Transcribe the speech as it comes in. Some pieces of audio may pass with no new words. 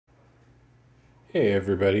Hey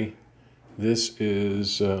everybody, this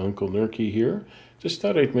is Uncle Nerky here. Just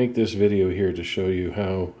thought I'd make this video here to show you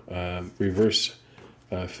how reverse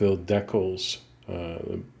filled decals,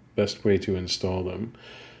 the best way to install them.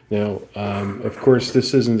 Now, of course,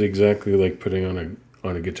 this isn't exactly like putting on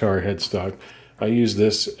a guitar headstock. I use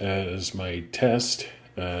this as my test.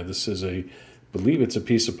 This is I believe it's a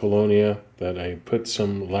piece of Polonia that I put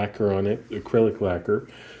some lacquer on it, acrylic lacquer.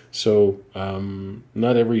 So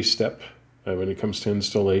not every step when it comes to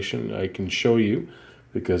installation I can show you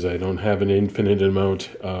because I don't have an infinite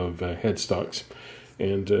amount of headstocks.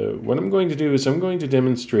 And what I'm going to do is I'm going to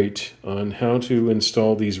demonstrate on how to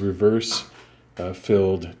install these reverse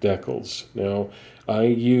filled decals. Now I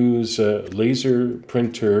use a laser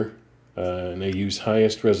printer and I use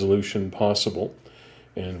highest resolution possible.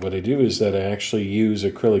 And what I do is that I actually use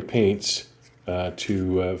acrylic paints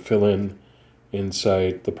to fill in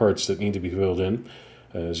inside the parts that need to be filled in.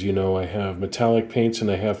 As you know, I have metallic paints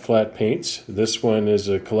and I have flat paints. This one is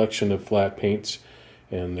a collection of flat paints,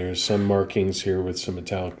 and there's some markings here with some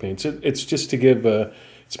metallic paints. It's just to give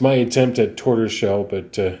it's my attempt at tortoiseshell,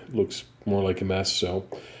 but looks more like a mess. So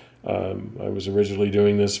I was originally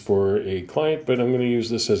doing this for a client, but I'm going to use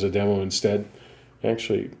this as a demo instead.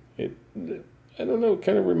 Actually, I don't know, it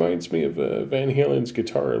kind of reminds me of Van Halen's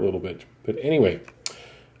guitar a little bit. But anyway,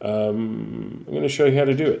 I'm going to show you how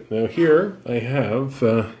to do it. Now here I have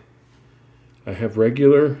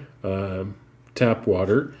regular tap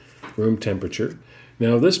water, room temperature.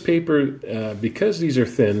 Now this paper, because these are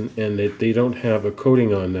thin and that they don't have a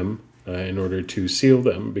coating on them in order to seal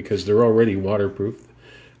them because they're already waterproof,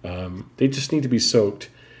 they just need to be soaked.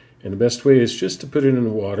 And the best way is just to put it in the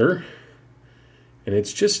water, and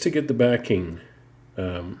it's just to get the backing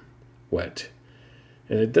wet.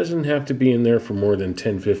 And it doesn't have to be in there for more than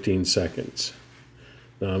 10-15 seconds.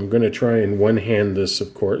 Now I'm going to try and one-hand this,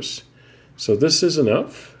 of course. So this is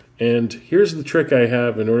enough. And here's the trick I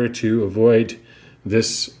have in order to avoid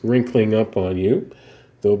this wrinkling up on you.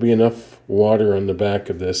 There'll be enough water on the back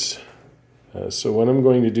of this. So what I'm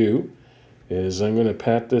going to do is I'm going to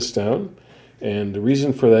pat this down. And the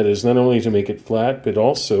reason for that is not only to make it flat, but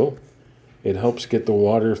also it helps get the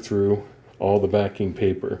water through all the backing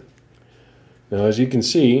paper. Now, as you can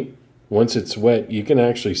see, once it's wet, you can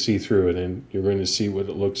actually see through it, and you're going to see what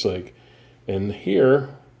it looks like. And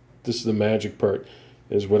here, this is the magic part,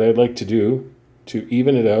 is what I'd like to do to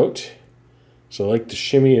even it out. So I like to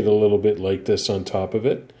shimmy it a little bit like this on top of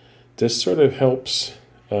it. This sort of helps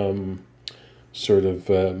massage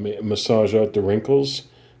out the wrinkles.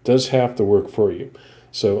 Does half the work for you.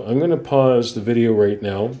 So I'm going to pause the video right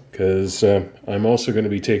now because I'm also going to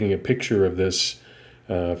be taking a picture of this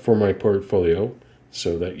for my portfolio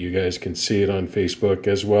so that you guys can see it on Facebook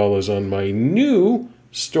as well as on my new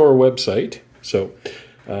store website. So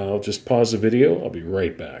I'll just pause the video. I'll be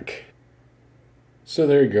right back. So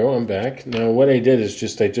there you go, I'm back. Now what I did is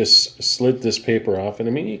I just slid this paper off, and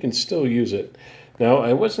I mean you can still use it. Now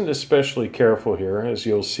I wasn't especially careful here, as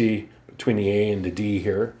you'll see between the A and the D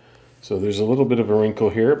here. So there's a little bit of a wrinkle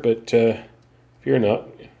here, but if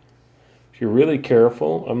you're really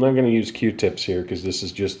careful, I'm not going to use Q-tips here because this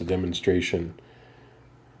is just a demonstration.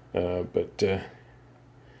 But you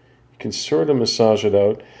can sort of massage it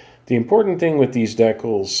out. The important thing with these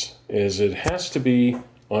decals is it has to be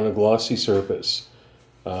on a glossy surface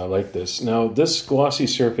like this. Now this glossy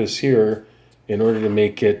surface here, in order to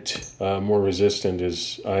make it more resistant,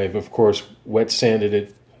 is I've of course wet sanded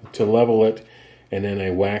it to level it, and then I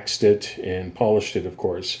waxed it and polished it, of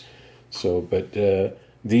course. So, but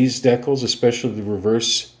these decals, especially the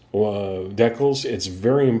reverse decals, it's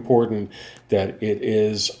very important that it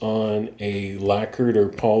is on a lacquered or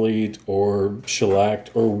polyed or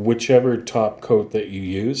shellacked or whichever top coat that you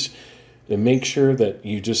use. And make sure that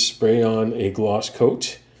you just spray on a gloss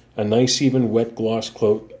coat, a nice even wet gloss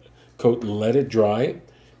coat, let it dry,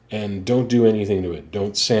 and don't do anything to it.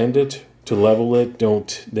 Don't sand it to level it.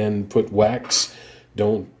 Don't then put wax.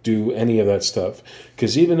 Don't do any of that stuff.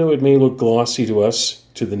 Because even though it may look glossy to us,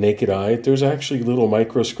 to the naked eye, there's actually little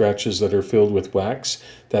micro scratches that are filled with wax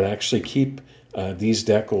that actually keep these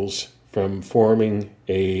decals from forming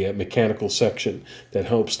a mechanical section that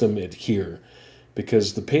helps them adhere.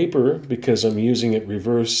 Because the paper, because I'm using it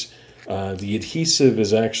reverse, the adhesive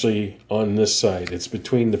is actually on this side. It's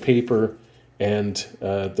between the paper and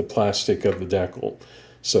the plastic of the decal.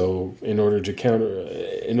 So in order to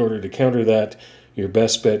counter that, your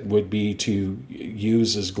best bet would be to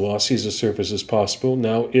use as glossy as a surface as possible.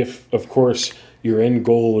 Now, if, of course, your end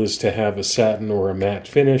goal is to have a satin or a matte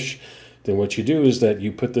finish, then what you do is that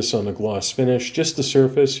you put this on a gloss finish, just the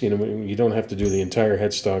surface. You know, you don't have to do the entire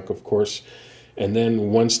headstock, of course. And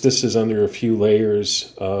then once this is under a few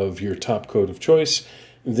layers of your top coat of choice,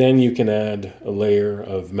 then you can add a layer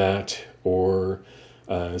of matte or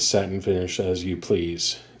satin finish as you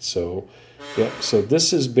please. So, yeah, so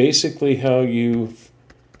this is basically how you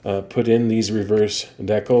put in these reverse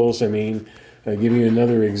decals. I mean, I'll give you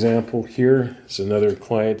another example here. It's another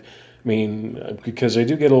client. I mean, because I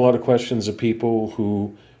do get a lot of questions of people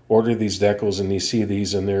who order these decals and they see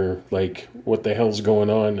these and they're like, what the hell's going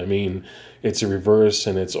on? I mean, it's a reverse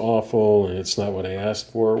and it's awful and it's not what I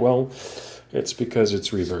asked for. Well, it's because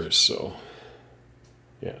it's reverse, so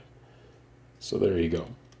yeah. So there you go.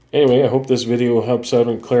 Anyway, I hope this video helps out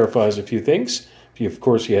and clarifies a few things. If you, of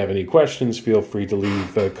course, you have any questions, feel free to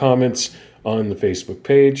leave comments on the Facebook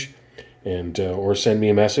page and or send me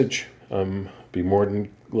a message. Be more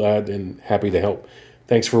than glad and happy to help.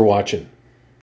 Thanks for watching.